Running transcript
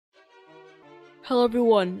Hello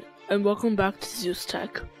everyone, and welcome back to Zeus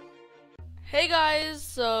Tech. Hey guys,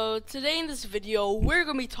 so today in this video we're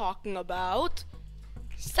going to be talking about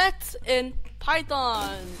sets in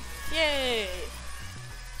Python. Yay!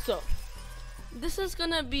 So, this is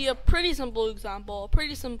going to be a pretty simple example,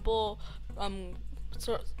 pretty simple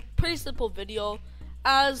video,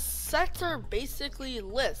 as sets are basically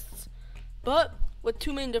lists, but with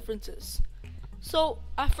two main differences. So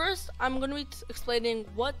at first, I'm going to be explaining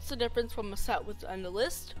what's the difference from a set and a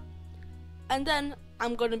list, and then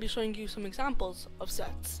I'm going to be showing you some examples of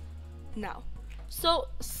sets. Now, so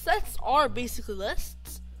sets are basically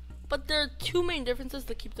lists, but there are two main differences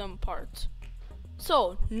that keep them apart.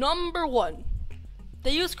 So number one,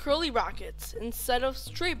 they use curly brackets instead of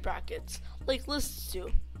straight brackets like lists do.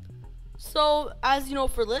 So as you know,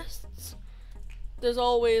 for lists, there's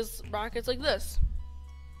always brackets like this.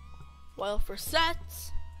 While for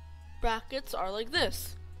sets, brackets are like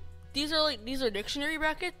this. These are dictionary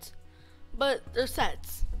brackets, but they're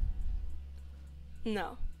sets.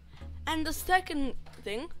 No. And the second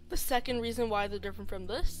reason why they're different from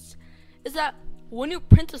lists, is that when you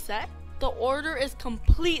print a set, the order is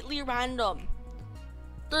completely random.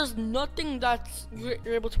 There's nothing that's you're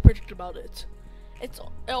able to predict about it. It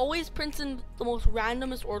always prints in the most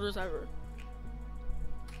randomest orders ever,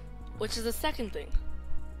 which is the second thing.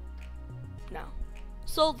 Now,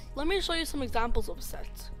 so let me show you some examples of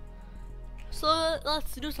sets. So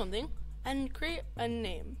let's do something and create a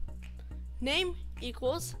name. Name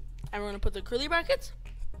equals, and we're gonna put the curly brackets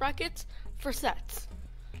for sets.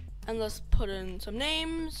 And let's put in some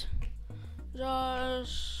names.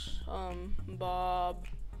 Josh, Bob,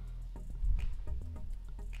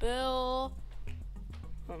 Bill,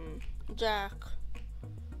 Jack,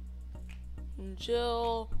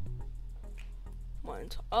 Jill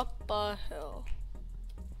went up a hill.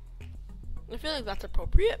 I feel like that's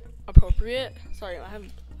appropriate. Sorry, I'm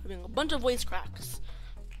having a bunch of voice cracks.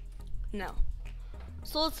 Now,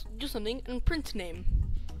 so let's do something and print name.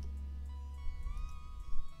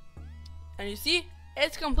 And you see,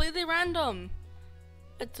 it's completely random.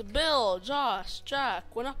 It's Bill, Josh,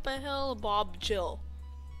 Jack, went up a hill, Bob, Jill.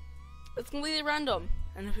 It's completely random.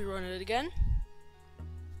 And if we run it again,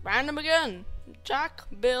 random again. Jack,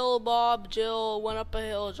 Bill, Bob, Jill, went up a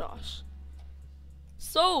hill, Josh.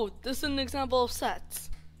 So, this is an example of sets.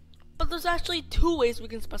 But there's actually two ways we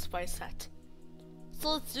can specify a set.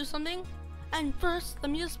 So let's do something. And first,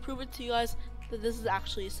 let me just prove it to you guys that this is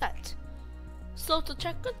actually a set. So to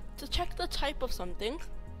check the type of something,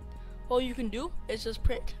 all you can do is just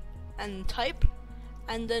print and type,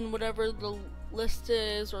 and then whatever the list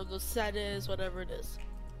is or the set is, whatever it is.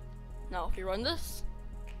 Now if you run this,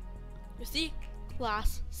 you see,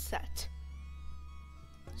 class set.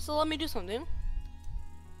 So let me do something,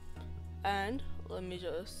 and let me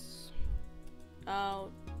just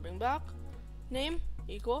bring back name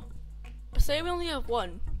equal. Say we only have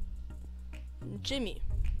one, Jimmy.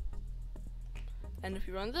 And if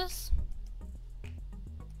you run this,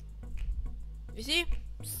 you see,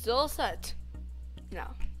 still a set.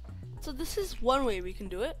 Now, so this is one way we can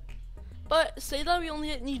do it. But say that we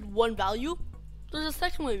only need one value, there's a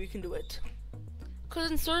second way we can do it.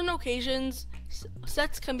 Because in certain occasions,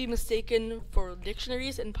 sets can be mistaken for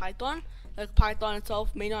dictionaries in Python, like Python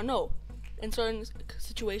itself may not know in certain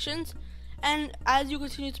situations. And as you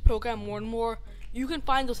continue to program more and more, you can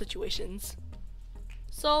find those situations.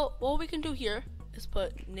 So what we can do here is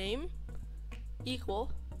put name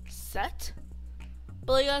equal set.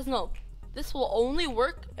 But let you guys know, this will only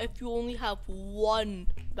work if you only have one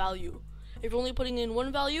value. If you're only putting in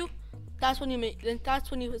one value, that's when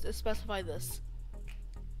you specify this.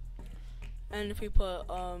 And if we put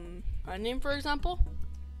our name, for example,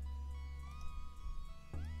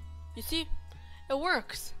 you see, it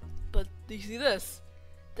works. But do you see this?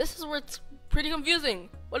 This is where it's pretty confusing.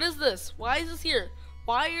 What is this? Why is this here?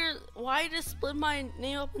 Why just split my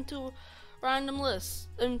name up into random lists,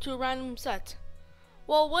 into a random set?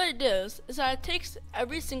 Well, what it does is that it takes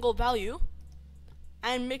every single value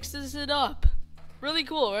and mixes it up. Really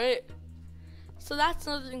cool, right? So that's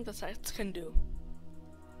another thing that sets can do.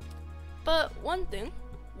 But one thing,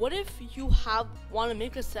 what if you want to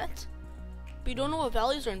make a set, but you don't know what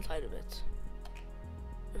values are inside of it?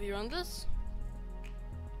 If you run this,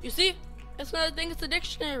 you see, it's not a thing, it's a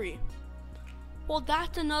dictionary. Well,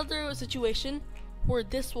 that's another situation where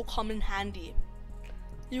this will come in handy.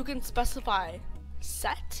 You can specify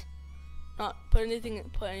set, not put anything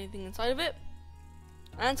inside of it,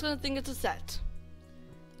 and it's gonna think it's a set.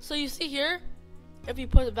 So you see here, if you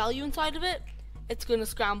put a value inside of it, it's gonna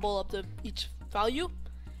scramble up each value,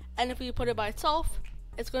 and if we put it by itself,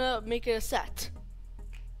 it's gonna make it a set.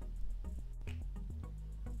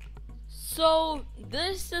 So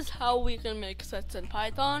this is how we can make sets in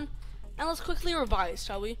Python, and let's quickly revise,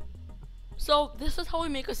 shall we? So this is how we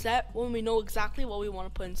make a set when we know exactly what we want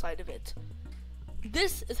to put inside of it.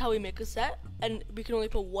 This is how we make a set, and we can only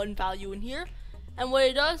put one value in here, and what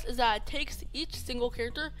it does is that it takes each single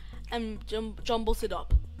character and jumbles it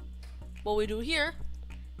up. What we do here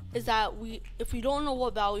is that if we don't know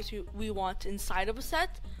what values we want inside of a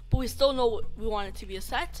set, but we still know we want it to be a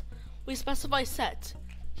set, we specify set.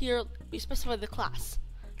 Here we specify the class,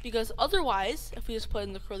 because otherwise, if we just put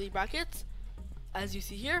in the curly brackets, as you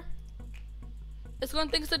see here, it's going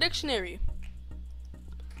to think it's a dictionary.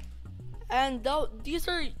 And these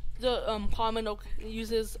are the common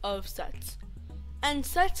uses of sets. And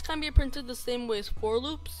sets can be printed the same way as for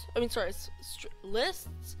loops.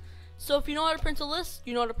 Lists. So if you know how to print a list,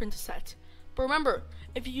 you know how to print a set. But remember,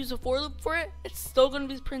 if you use a for loop for it, it's still going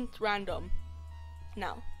to be print random.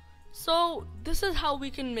 Now, so this is how we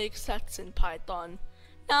can make sets in Python.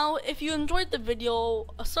 Now, if you enjoyed the video,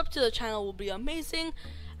 a sub to the channel will be amazing.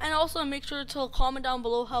 And also make sure to comment down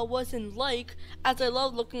below how it was and like, as I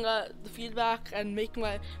love looking at the feedback and making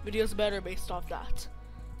my videos better based off that.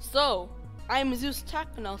 So, I'm Zeus Tech,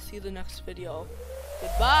 and I'll see you in the next video.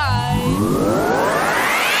 Goodbye!